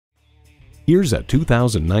Here's a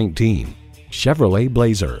 2019 Chevrolet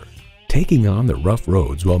Blazer. Taking on the rough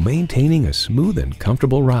roads while maintaining a smooth and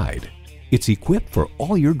comfortable ride. It's equipped for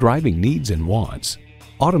all your driving needs and wants.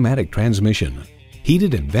 Automatic transmission,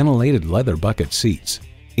 heated and ventilated leather bucket seats,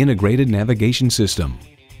 integrated navigation system,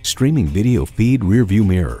 streaming video feed rear view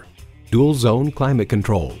mirror, dual zone climate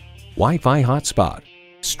control, Wi-Fi hotspot,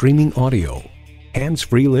 streaming audio,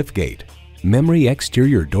 hands-free liftgate, memory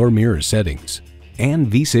exterior door mirror settings, and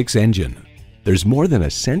V6 engine. There's more than a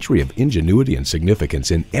century of ingenuity and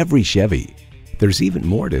significance in every Chevy. There's even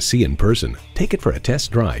more to see in person. Take it for a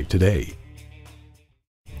test drive today.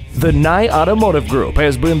 The NYE Automotive Group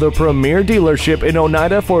has been the premier dealership in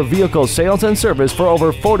Oneida for vehicle sales and service for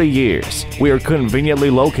over 40 years. We are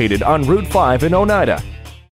conveniently located on Route 5 in Oneida.